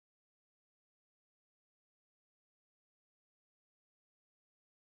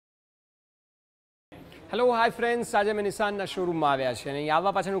Hello hi friends, આજે અમે નિસાનના શોરૂમમાં આવ્યા છે અને અહીં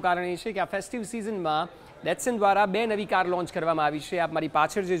આવવા પાછળનું કારણ એ છે કે આ ફેસ્ટિવ સિઝનમાં ડેટસન દ્વારા બે નવી કાર લોન્ચ કરવામાં આવી છે. આપ મારી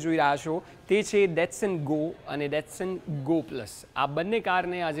પાછળ જે જોઈ રહ્યા છો તે છે ડેટસન ગો અને ડેટસન ગો પ્લસ. આ બંને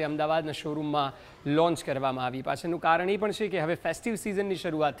કારને આજે અમદાવાદના શોરૂમમાં લોન્ચ કરવામાં આવી. પાછળનું કારણ એ પણ છે કે હવે ફેસ્ટિવ સિઝનની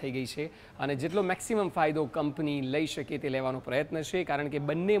શરૂઆત થઈ ગઈ છે અને જેટલો મેક્સિમમ ફાયદો કંપની લઈ શકે તે લેવાનો પ્રયત્ન છે, કારણ કે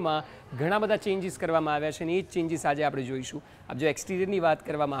બંનેમાં ઘણા બધા ચેન્જીસ કરવામાં આવ્યા છે અને એ જ ચેન્જીસ આજે આપણે જોઈશું. આપ જો એક્સટિરિયરની વાત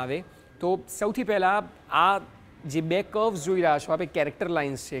કરવામાં આવે તો સૌથી પહેલાં આ જે બે કર્વ્સ જોઈ રહ્યા છો, આ બે કેરેક્ટર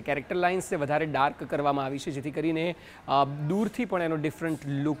લાઇન્સ છે. કેરેક્ટર લાઇન્સને વધારે ડાર્ક કરવામાં આવી છે જેથી કરીને દૂરથી પણ એનો ડિફરન્ટ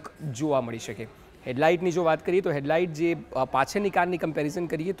લુક જોવા મળી શકે. હેડલાઇટની જો વાત કરીએ તો હેડલાઇટ જે પાછળની કારની કમ્પેરિઝન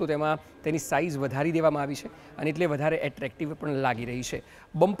કરીએ તો તેમાં તેની સાઇઝ વધારી દેવામાં આવી છે અને એટલે વધારે એટ્રેક્ટિવ પણ લાગી રહી છે.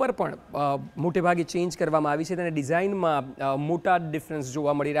 બમ્પર પણ મોટે ભાગે ચેન્જ કરવામાં આવી છે. તેને ડિઝાઇનમાં મોટા ડિફરન્સ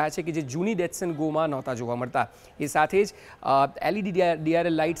જોવા મળી રહ્યા છે કે જે જૂની ડેટસન ગોમાં નહોતા જોવા મળતા. એ સાથે જ એલઈડી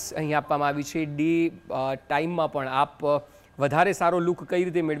ડીઆરએલ લાઇટ્સ અહીં આપવામાં આવી છે. ડે ટાઈમમાં પણ આપ વધારે સારો લુક કઈ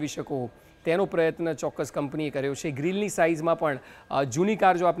રીતે મેળવી શકો તેનો પ્રયત્ન ચોક્કસ કંપનીએ કર્યો છે. ગ્રીલની સાઇઝમાં પણ જૂની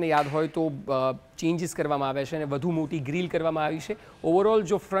કાર જો આપને યાદ હોય તો ચેન્જીસ કરવામાં આવ્યા છે અને વધુ મોટી ગ્રીલ કરવામાં આવી છે. ઓવરઓલ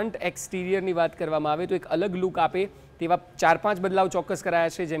જો ફ્રન્ટ એક્સટિરિયરની વાત કરવામાં આવે તો એક અલગ લુક આપે તેવા 4-5 બદલાવ ચોક્કસ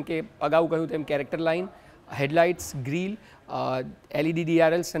કરાયા છે, જેમ કે અગાઉ કહ્યું તેમ કેરેક્ટર લાઇન, હેડલાઇટ્સ, ગ્રીલ, એલઈડી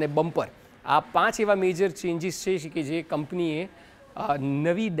ડીઆરએલ્સ અને બમ્પર. આ 5 એવા મેજર ચેન્જીસ છે કે જે કંપનીએ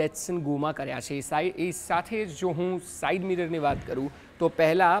નવી ડેટસન ગોમાં કર્યા છે. એ સાથે જ જો હું સાઇડ મિરરની વાત કરું તો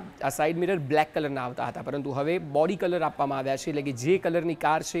પહેલાં આ સાઇડ મિરર બ્લેક કલરના આવતા હતા, પરંતુ હવે બોડી કલર આપવામાં આવ્યા છે, એટલે કે જે કલરની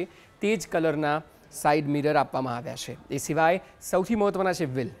કાર છે તે જ કલરના સાઇડ મિરર આપવામાં આવ્યા છે. એ સિવાય સૌથી મહત્ત્વના છે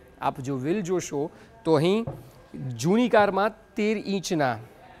વ્હીલ. આપ જો વ્હીલ જોશો તો અહીં જૂની કારમાં 13 ઇંચના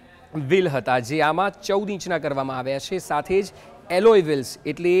વ્હીલ હતા, જે આમાં 14 ઇંચના કરવામાં આવ્યા છે. સાથે જ એલોય વ્હીલ્સ,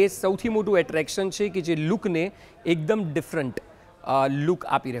 એટલે એ સૌથી મોટું એટ્રેક્શન છે કે જે લુકને એકદમ ડિફરન્ટ લુક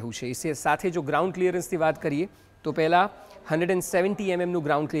આપી રહ્યું છે. એ સાથે જો ગ્રાઉન્ડ ક્લિયરન્સની વાત કરીએ તો પહેલાં 170 mmનું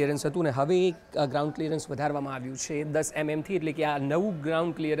ગ્રાઉન્ડ ક્લિયરન્સ હતું અને હવે એક ગ્રાઉન્ડ ક્લિયરન્સ વધારવામાં આવ્યું છે 10 mmથી, એટલે કે આ નવું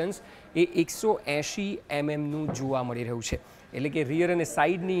ગ્રાઉન્ડ ક્લિયરન્સ એ 180 mmનું જોવા મળી રહ્યું છે. એટલે કે રિયર અને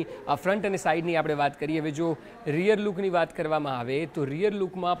સાઇડની ફ્રન્ટ અને સાઇડની આપણે વાત કરીએ. હવે જો રિયર લુકની વાત કરવામાં આવે તો રિયર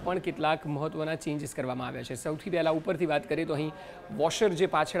લુકમાં પણ કેટલાક મહત્ત્વના ચેન્જીસ કરવામાં આવ્યા છે. સૌથી પહેલાં ઉપરથી વાત કરીએ તો અહીં વોશર જે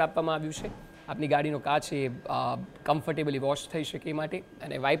પાછળ આપવામાં આવ્યું છે, આપની ગાડીનો કાચ એ કમ્ફર્ટેબલી વોશ થઈ શકે એ માટે,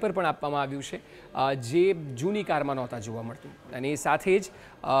 અને વાઇપર પણ આપવામાં આવ્યું છે જે જૂની કારમાં નહોતા જોવા મળતું. અને એ સાથે જ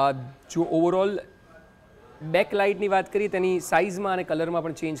જો ઓવરઓલ બેક લાઇટની વાત કરીએ તેની સાઇઝમાં અને કલરમાં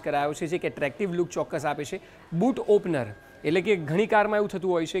પણ ચેન્જ કરાયો છે, જે એક એટ્રેક્ટિવ લુક ચોક્કસ આપે છે. બૂટ ઓપનર, એટલે કે ઘણી કારમાં એવું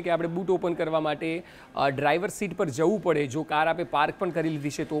થતું હોય છે કે આપણે બૂટ ઓપન કરવા માટે ડ્રાઈવર સીટ પર જવું પડે જો કાર આપણે પાર્ક પણ કરી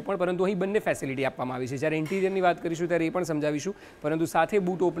લીધી છે તો પણ, પરંતુ અહીં બંને ફેસિલિટી આપવામાં આવી છે. જ્યારે ઇન્ટિરિયરની વાત કરીશું ત્યારે એ પણ સમજાવીશું, પરંતુ સાથે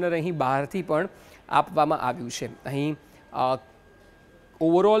બૂટ ઓપનર અહીં બહારથી પણ આપવામાં આવ્યું છે. અહીં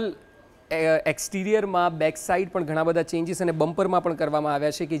ઓવરઓલ એક્સટિરિયરમાં બેક સાઇડ પણ ઘણા બધા ચેન્જીસ અને બમ્પરમાં પણ કરવામાં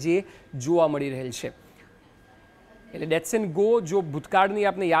આવ્યા છે કે જે જોવા મળી રહેલ છે. એટલે ડેટસન ગો જો ભૂતકાળની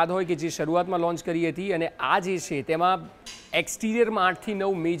આપને યાદ હોય કે જે શરૂઆતમાં લોન્ચ કરી હતી, અને આ જે છે તેમાં એક્સટિરિયરમાં 8 થી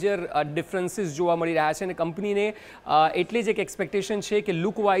 9 મેજર ડિફરન્સીસ જોવા મળી રહ્યા છે અને કંપનીને એટલે જ એક એક્સપેક્ટેશન છે કે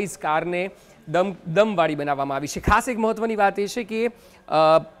લુક વાઇઝ કારને દમવાળી બનાવવામાં આવી છે. ખાસ એક મહત્ત્વની વાત એ છે કે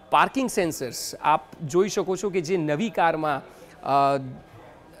પાર્કિંગ સેન્સર્સ આપ જોઈ શકો છો કે જે નવી કારમાં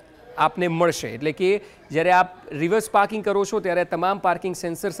આપને મળશે, એટલે કે જ્યારે આપ રિવર્સ પાર્કિંગ કરો છો ત્યારે તમામ પાર્કિંગ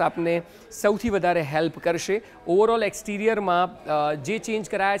સેન્સર્સ આપને સૌથી વધારે હેલ્પ કરશે. ઓવરઓલ એક્સટિરિયરમાં જે ચેન્જ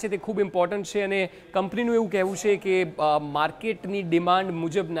કરાયા છે તે ખૂબ ઇમ્પોર્ટન્ટ છે અને કંપનીનું એવું કહેવું છે કે માર્કેટની ડિમાન્ડ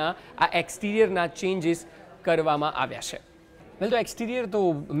મુજબના આ એક્સટિરિયરના ચેન્જીસ કરવામાં આવ્યા છે. વેલ, તો એક્સટિરિયર તો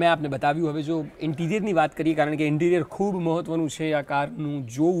મેં આપને બતાવ્યું. હવે જો ઇન્ટિરિયરની વાત કરીએ, કારણ કે ઇન્ટિરિયર ખૂબ મહત્ત્વનું છે આ કારનું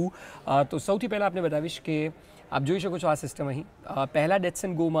જોવું, તો સૌથી પહેલાં આપને બતાવીશ કે આપ જોઈ શકો છો આ સિસ્ટમ અહીં. પહેલાં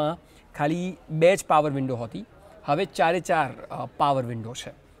ડેટસન ગોમાં ખાલી 2 જ પાવર વિન્ડો હતી, હવે 4 પાવર વિન્ડો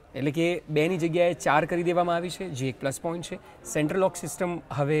છે, એટલે કે 2ની જગ્યાએ 4 કરી દેવામાં આવી છે, જે એક પ્લસ પોઈન્ટ છે. સેન્ટ્રલ લોક સિસ્ટમ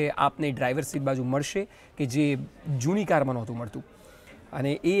હવે આપને ડ્રાઈવર સીટ બાજુ મળશે કે જે જૂની કારમાં નહોતું મળતું,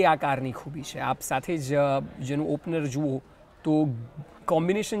 અને એ આ કારની ખૂબી છે. આપ સાથે જ જેનું ઓપનર જુઓ તો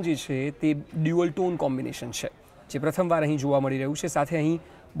કોમ્બિનેશન જે છે તે ડ્યુઅલ ટોન કોમ્બિનેશન છે, જે પ્રથમવાર અહીં જોવા મળી રહ્યું છે. સાથે અહીં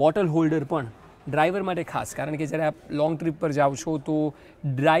બોટલ હોલ્ડર પણ ડ્રાઈવર માટે ખાસ, કારણ કે જ્યારે આપ લોંગ ટ્રીપ પર જાઓ છો તો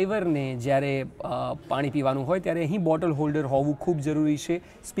ડ્રાઈવરને જ્યારે પાણી પીવાનું હોય ત્યારે અહીં બોટલ હોલ્ડર હોવું ખૂબ જરૂરી છે.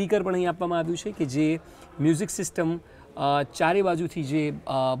 સ્પીકર પણ અહીં આપવામાં આવ્યું છે કે જે મ્યુઝિક સિસ્ટમ ચારે બાજુથી જે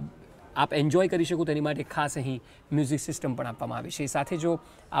આપ એન્જોય કરી શકો તેની માટે ખાસ અહીં મ્યુઝિક સિસ્ટમ પણ આપવામાં આવી છે. સાથે જો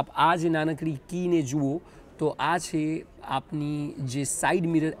આપ આ જે નાનકડી કીને જુઓ તો આ છે આપની જે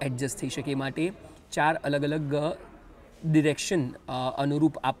સાઇડ મિરર એડજસ્ટ થઈ શકે એ માટે 4 અલગ અલગ ડિરેક્શન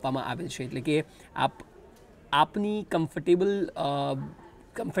અનુરૂપ આપવામાં આવેલ છે, એટલે કે આપની કમ્ફર્ટેબલ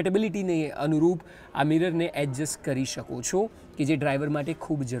કમ્ફર્ટેબિલિટીને અનુરૂપ આ મિરરને એડજસ્ટ કરી શકો છો કે જે ડ્રાઈવર માટે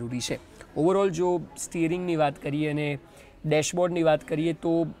ખૂબ જરૂરી છે. ઓવરઓલ જો સ્ટિયરિંગની વાત કરીએ અને ડેશબોર્ડની વાત કરીએ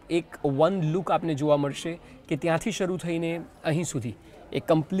તો એક વન લુક આપને જોવા મળશે કે ત્યાંથી શરૂ થઈને અહીં સુધી એક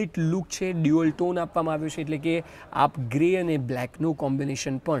કમ્પ્લીટ લુક છે. ડ્યુઅલ ટોન આપવામાં આવ્યો છે એટલે કે આપ ગ્રે અને બ્લેકનું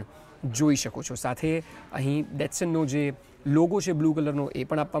કોમ્બિનેશન પણ જોઈ શકો છો. સાથે અહીં ડેટસનનો જે લોગો છે બ્લુ કલરનો એ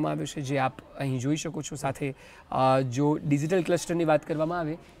પણ આપવામાં આવ્યો છે જે આપ અહીં જોઈ શકો છો. સાથે જો ડિજિટલ ક્લસ્ટરની વાત કરવામાં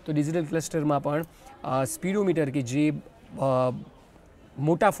આવે તો ડિજિટલ ક્લસ્ટરમાં પણ સ્પીડોમીટર કે જે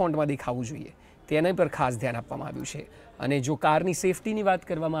મોટા ફોન્ટમાં દેખાવું જોઈએ તેના પર ખાસ ધ્યાન આપવામાં આવ્યું છે. અને જો કારની સેફટીની વાત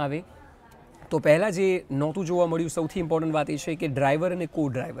કરવામાં આવે તો પહેલાં જે નહોતું જોવા મળ્યું સૌથી ઇમ્પોર્ટન્ટ વાત એ છે કે ડ્રાઈવર અને કો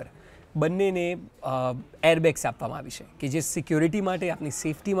ડ્રાઈવર બંનેને એરબેગ્સ આપવામાં આવી છે કે જે સિક્યોરિટી માટે આપની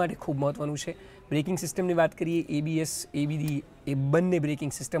સેફટી માટે ખૂબ મહત્ત્વનું છે. બ્રેકિંગ સિસ્ટમની વાત કરીએ ABS ABD એ બંને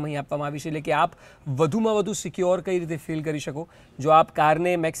બ્રેકિંગ સિસ્ટમ અહીં આપવામાં આવી છે એટલે કે આપ વધુમાં વધુ સિક્યોર કઈ રીતે ફીલ કરી શકો. જો આપ કારને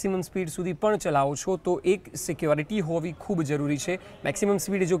મેક્સિમમ સ્પીડ સુધી પણ ચલાવો છો તો એક સિક્યોરિટી હોવી ખૂબ જરૂરી છે. મેક્સિમમ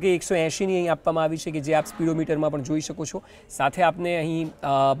સ્પીડ જો કે 180ની અહીં આપવામાં આવી છે કે જે આપ સ્પીડોમીટરમાં પણ જોઈ શકો છો. સાથે આપને અહીં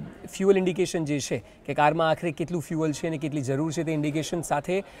ફ્યુઅલ ઇન્ડિકેશન જે છે કે કારમાં આખરે કેટલું ફ્યુઅલ છે અને કેટલી જરૂર છે તે ઇન્ડિકેશન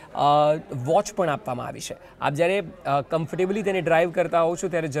સાથે વોચ પણ આપવામાં આવી છે. આપ જ્યારે કમ્ફર્ટેબલી તેને ડ્રાઈવ કરતા હો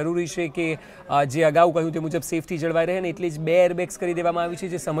છો ત્યારે જરૂરી છે કે જે અગાઉ કહ્યું તે મુજબ સેફટી જળવાઈ રહે ને એટલે જ 2 એરબેગ્સ કરી દેવામાં આવી છે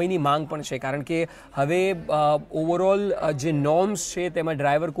જે સમયની માંગ પણ છે કારણ કે હવે ઓવરઓલ જે નોર્મ્સ છે તેમાં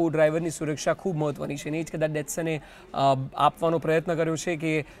ડ્રાઈવર કો ડ્રાઈવરની સુરક્ષા ખૂબ મહત્ત્વની છે. ને જ કદાચ ડેટસને આપવાનો પ્રયત્ન કર્યો છે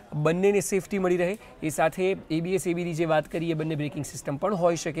કે બંનેને સેફટી મળી રહે એ સાથે ABS ABD જે વાત કરીએ બંને બ્રેકિંગ સિસ્ટમ પણ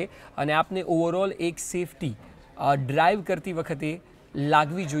હોઈ શકે અને આપને ઓવરઓલ એક સેફટી ડ્રાઈવ કરતી વખતે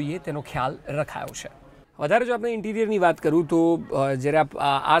લાગવી જોઈએ તેનો ખ્યાલ રખાયો છે. વધારે જો આપણે ઇન્ટિરિયરની વાત કરું તો જ્યારે આપ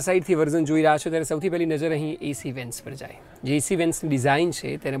આ સાઈડથી વર્ઝન જોઈ રહ્યા છો ત્યારે સૌથી પહેલી નજર અહીં AC વેન્ટ્સ પર જાય. જે AC વેન્ટ્સની ડિઝાઇન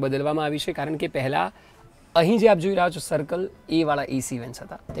છે તેને બદલવામાં આવી છે કારણ કે પહેલાં અહીં જે આપ જોઈ રહ્યા છો સર્કલ એ વાળા AC વેન્ટ્સ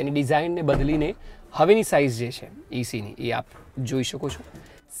હતા. તેની ડિઝાઇનને બદલીને હવેની સાઇઝ જે છે ACની એ આપ જોઈ શકો છો.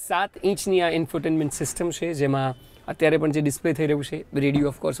 7 ઇંચની આ ઇન્ફોટેનમેન્ટ સિસ્ટમ છે જેમાં અત્યારે પણ જે ડિસ્પ્લે થઈ રહ્યું છે રેડિયો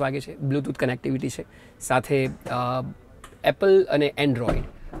ઓફકોર્સ વાગે છે, બ્લૂટૂથ કનેક્ટિવિટી છે, સાથે એપલ અને એન્ડ્રોઈડ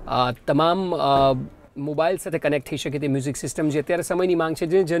તમામ મોબાઈલ સાથે કનેક્ટ થઈ શકે તે મ્યુઝિક સિસ્ટમ જે અત્યારે સમયની માંગ છે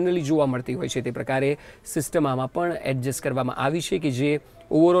જે જનરલી જોવા મળતી હોય છે તે પ્રકારે સિસ્ટમ આમાં પણ એડજસ્ટ કરવામાં આવી છે કે જે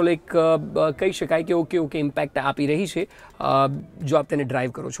ઓવરઓલ એક કહી શકાય કે ઓકે ઇમ્પેક્ટ આપી રહી છે જો આપ તેને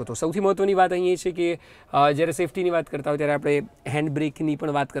ડ્રાઈવ કરો છો તો. સૌથી મહત્ત્વની વાત અહીં એ છે કે જ્યારે સેફટીની વાત કરતા હોય ત્યારે આપણે હેન્ડ બ્રેકની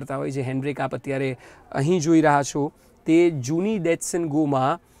પણ વાત કરતા હોય. જે હેન્ડ બ્રેક આપ અત્યારે અહીં જોઈ રહ્યા છો તે જૂની ડેટસન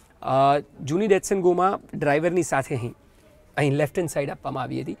ગોમાં ડ્રાઈવરની સાથે અહીં લેફ્ટ હેન્ડ સાઈડ આપવામાં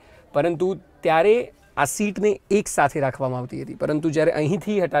આવી હતી પરંતુ ત્યારે આ સીટને એક સાથે રાખવામાં આવતી હતી પરંતુ જ્યારે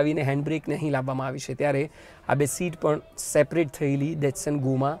અહીંથી હટાવીને હેન્ડબ્રેકને અહીં લાવવામાં આવી છે ત્યારે આ બે સીટ પણ સેપરેટ થયેલી ડેટસન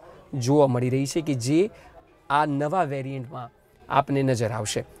ગોમાં જોવા મળી રહી છે કે જે આ નવા વેરિયન્ટમાં આપને નજર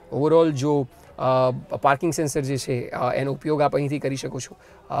આવશે. ઓવરઓલ જો પાર્કિંગ સેન્સર જે છે એનો ઉપયોગ આપ અહીંથી કરી શકો છો.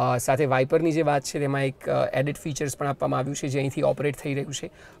 સાથે વાઇપરની જે વાત છે તેમાં એક એડિટ ફીચર્સ પણ આપવામાં આવ્યું છે જે અહીંથી ઓપરેટ થઈ રહ્યું છે.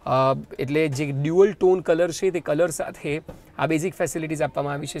 એટલે જે ડ્યુઅલ ટોન કલર છે તે કલર સાથે આ બેઝિક ફેસિલિટીઝ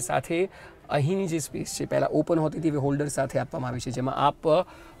આપવામાં આવી છે. સાથે અહીંની જે સ્પેસ છે પહેલાં ઓપન હોતી હતી હવે હોલ્ડર સાથે આપવામાં આવી છે જેમાં આપ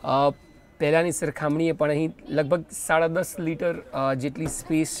પહેલાંની સરખામણીએ પણ અહીં લગભગ 10.5 લીટર જેટલી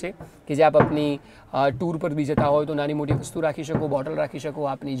સ્પેસ છે કે જે આપ આપની ટૂર પર બી જતા હોય તો નાની મોટી વસ્તુ રાખી શકો, બોટલ રાખી શકો,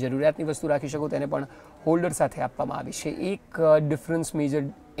 આપની જરૂરિયાતની વસ્તુ રાખી શકો તેને પણ હોલ્ડર સાથે આપવામાં આવી છે. એક ડિફરન્સ મેજર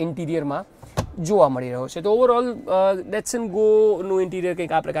ઇન્ટિરિયરમાં જોવા મળી રહ્યો છે. તો ઓવરઓલ ડેટસન ગોનું ઇન્ટિરિયર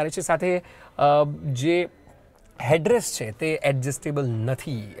કંઈક આ પ્રકારે છે. સાથે જે હેડરેસ્ટ છે તે એડજસ્ટેબલ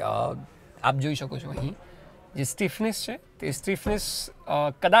નથી. આપ જોઈ શકો છો અહીં જે સ્ટીફનેસ છે તે સ્ટીફનેસ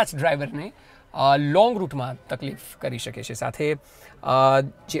કદાચ ડ્રાઈવરને લોંગ રૂટમાં તકલીફ કરી શકે છે. સાથે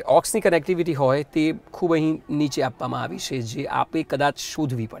જે ઓક્સની કનેક્ટિવિટી હોય તે ખૂબ અહીં નીચે આપવામાં આવી છે જે આપે કદાચ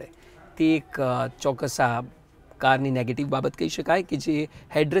શોધવી પડે તે એક ચોક્કસ આ કારની નેગેટિવ બાબત કહી શકાય કે જે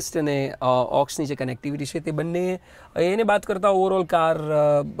હેડરેસ્ટ અને ઓક્સની જે કનેક્ટિવિટી છે તે બંને એને બાદ કરતાં ઓવરઓલ કાર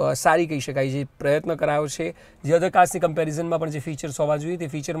સારી કહી શકાય. જે પ્રયત્ન કરાયો છે જે અધર કાર્સની કમ્પેરિઝનમાં પણ જે ફીચર્સ હોવા જોઈએ તે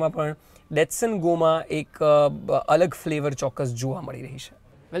ફીચરમાં પણ ડેટસન ગોમાં એક અલગ ફ્લેવર ચોક્કસ જોવા મળી રહી છે.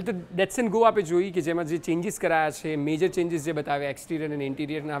 વેલ તો ડેટસન ગો આપણે જોઈ કે જેમાં જે ચેન્જીસ કરાયા છે મેજર ચેન્જીસ જે બતાવ્યા એક્સટિરિયર અને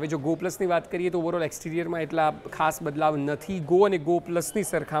ઇન્ટિરિયરના. હવે જો ગો પ્લસની વાત કરીએ તો ઓવરઓલ એક્સટિરિયરમાં એટલા ખાસ બદલાવ નથી ગો અને ગો પ્લસની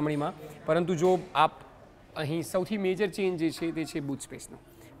સરખામણીમાં પરંતુ જો આપ અહીં સૌથી મેજર ચેન્જ જે છે તે છે બૂટ સ્પેસનો.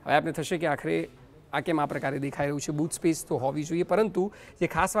 હવે આપને થશે કે આખરે આ કેમ આ પ્રકારે દેખાઈ રહ્યું છે. બૂટ સ્પેસ તો હોવી જોઈએ પરંતુ જે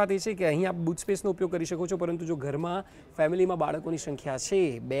ખાસ વાત એ છે કે અહીં આપ બૂટ સ્પેસનો ઉપયોગ કરી શકો છો પરંતુ જો ઘરમાં ફેમિલીમાં બાળકોની સંખ્યા છે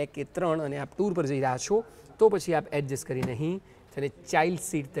 2 કે 3 અને આપ ટૂર પર જઈ રહ્યા છો તો પછી આપ એડજસ્ટ કરીને અહીં તેને ચાઇલ્ડ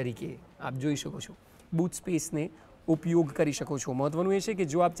સીટ તરીકે આપ જોઈ શકો છો બૂટ સ્પેસને ઉપયોગ કરી શકો છો. મહત્વનું એ છે કે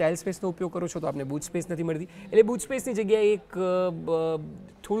જો આપ ચાઇલ્ડ સ્પેસનો ઉપયોગ કરો છો તો આપને બૂટ સ્પેસ નથી મળતી, એટલે બૂટ સ્પેસની જગ્યાએ એક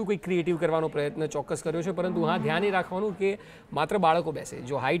થોડું કંઈક ક્રિએટિવ કરવાનો પ્રયત્ન ચોક્કસ કર્યો છે. પરંતુ હા, ધ્યાન એ રાખવાનું કે માત્ર બાળકો બેસે.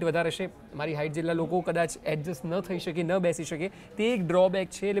 જો હાઇટ વધારે છે, મારી હાઇટ જેટલા લોકો કદાચ એડજસ્ટ ન થઈ શકે, ન બેસી શકે, તે એક ડ્રોબેક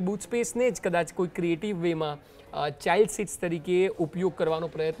છે. એટલે બૂટ સ્પેસને જ કદાચ કોઈ ક્રિએટિવ વેમાં ચાઇલ્ડ સીટ્સ તરીકે ઉપયોગ કરવાનો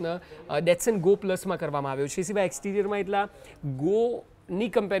પ્રયત્ન ડેટ્સન ગો પ્લસમાં કરવામાં આવ્યો છે. સિવાય એક્સટિરિયરમાં એટલા ગોની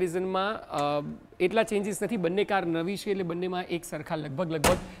કમ્પેરિઝનમાં એટલા ચેન્જીસ નથી. બંને કાર નવી છે એટલે બંનેમાં એક સરખા લગભગ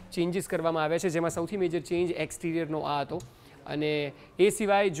ચેન્જીસ કરવામાં આવ્યા છે, જેમાં સૌથી મેજર ચેન્જ એક્સટિરિયરનો આ હતો. અને એ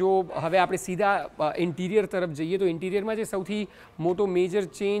સિવાય જો હવે આપણે સીધા ઇન્ટિરિયર તરફ જઈએ તો ઇન્ટિરિયરમાં જે સૌથી મોટો મેજર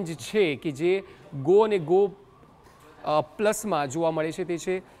ચેન્જ છે કે જે ગો અને ગો પ્લસમાં જોવા મળે છે તે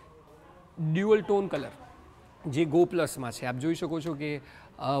છે ડ્યુઅલ ટોન કલર, જે ગો પ્લસમાં છે. આપ જોઈ શકો છો કે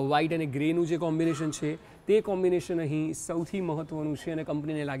વ્હાઇટ અને ગ્રેનું જે કોમ્બિનેશન છે તે કોમ્બિનેશન અહીં સૌથી મહત્ત્વનું છે અને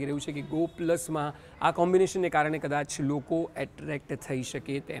કંપનીને લાગી રહ્યું છે કે ગો પ્લસમાં આ કોમ્બિનેશનને કારણે કદાચ લોકો એટ્રેક્ટ થઈ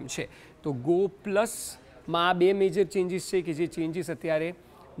શકે તેમ છે. તો ગો પ્લસમાં બે મેજર ચેન્જીસ છે કે જે ચેન્જીસ અત્યારે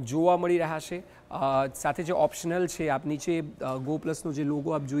જોવા મળી રહ્યા છે. સાથે જે ઓપ્શનલ છે, આપ નીચે ગો પ્લસનો જે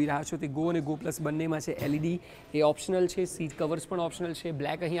લોગો આપ જોઈ રહ્યા છો તે ગો અને ગો પ્લસ બંનેમાં છે. એલઈડી એ ઓપ્શનલ છે, સીટ કવર્સ પણ ઓપ્શનલ છે,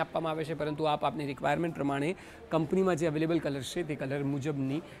 બ્લેક અહીં આપવામાં આવે છે, પરંતુ આપ આપની રિક્વાયરમેન્ટ પ્રમાણે કંપનીમાં જે અવેલેબલ કલર છે તે કલર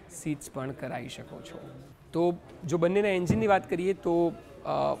મુજબની સીટ્સ પણ કરાવી શકો છો. તો જો બંનેના એન્જિનની વાત કરીએ તો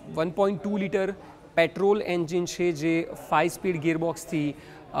 1.2 લીટર પેટ્રોલ એન્જિન છે જે 5 સ્પીડ ગિયરબોક્સથી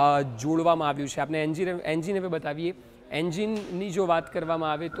જોડવામાં આવ્યું છે. આપણે એન્જિન હવે બતાવીએ. એન્જિનની જો વાત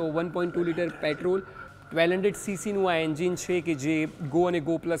કરવામાં આવે તો 1.2 લીટર પેટ્રોલ 1200 સીસીનું આ એન્જિન છે કે જે ગો અને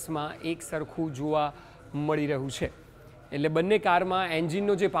ગો પ્લસમાં એક સરખું જોવા મળી રહ્યું છે. એટલે બંને કારમાં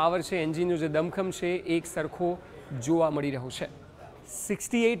એન્જિનનો જે પાવર છે, એન્જિનનો જે દમખમ છે એક સરખો જોવા મળી રહ્યો છે.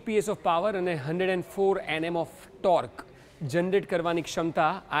 68 PS ઓફ પાવર અને 104 Nm ઓફ ટોર્ક જનરેટ કરવાની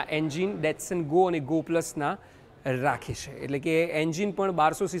ક્ષમતા આ એન્જિન ડેટ્સન ગો અને ગો પ્લસના રાખે છે. એટલે કે એન્જિન પણ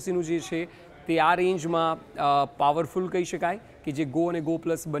 1200 સીસીનું જે છે તે આ રેન્જમાં પાવરફુલ કહી શકાય કે જે ગો અને ગો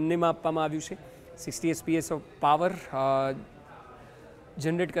પ્લસ બંનેમાં આપવામાં આવ્યું છે. 68 PS ઓફ પાવર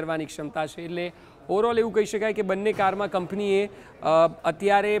જનરેટ કરવાની ક્ષમતા છે. એટલે ઓવરઓલ એવું કહી શકાય કે બંને કારમાં કંપનીએ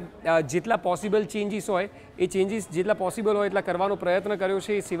અત્યારે જેટલા પોસિબલ ચેન્જીસ હોય એ ચેન્જીસ જેટલા પોસિબલ હોય એટલા કરવાનો પ્રયત્ન કર્યો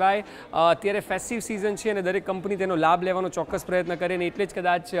છે. એ સિવાય અત્યારે ફેસ્ટિવ સિઝન છે અને દરેક કંપની તેનો લાભ લેવાનો ચોક્કસ પ્રયત્ન કરે ને એટલે જ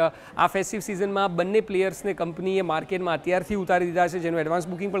કદાચ આ ફેસ્ટિવ સિઝનમાં બંને પ્લેયર્સને કંપનીએ માર્કેટમાં અત્યારથી ઉતારી દીધા છે, જેનું એડવાન્સ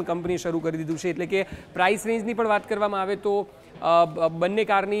બુકિંગ પણ કંપનીએ શરૂ કરી દીધું છે. એટલે કે પ્રાઇસ રેન્જની પણ વાત કરવામાં આવે તો બંને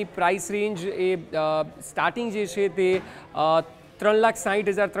કારની પ્રાઇસ રેન્જ એ સ્ટાર્ટિંગ જે છે તે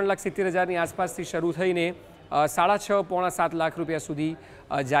 3,60,000 3,70,000ની આસપાસથી શરૂ થઈને 6.5 પોણા 7 લાખ રૂપિયા સુધી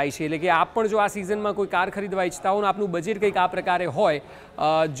જાય છે. એટલે કે આપ પણ જો આ સિઝનમાં કોઈ કાર ખરીદવા ઈચ્છતા હો ને આપનું બજેટ કંઈક આ પ્રકારે હોય,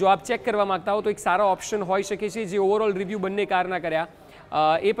 જો આપ ચેક કરવા માગતા હો તો એક સારો ઓપ્શન હોઈ શકે છે. જે ઓવરઓલ રિવ્યૂ બંને કારના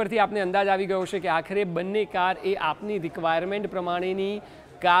કર્યા એ પરથી આપને અંદાજ આવી ગયો છે કે આખરે બંને કાર એ આપની રિક્વાયરમેન્ટ પ્રમાણેની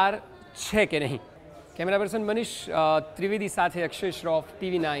કાર છે કે નહીં. કેમેરા પર્સન મનીષ ત્રિવેદી સાથે અક્ષય શ્રોફ,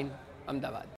 TV9 અમદાવાદ.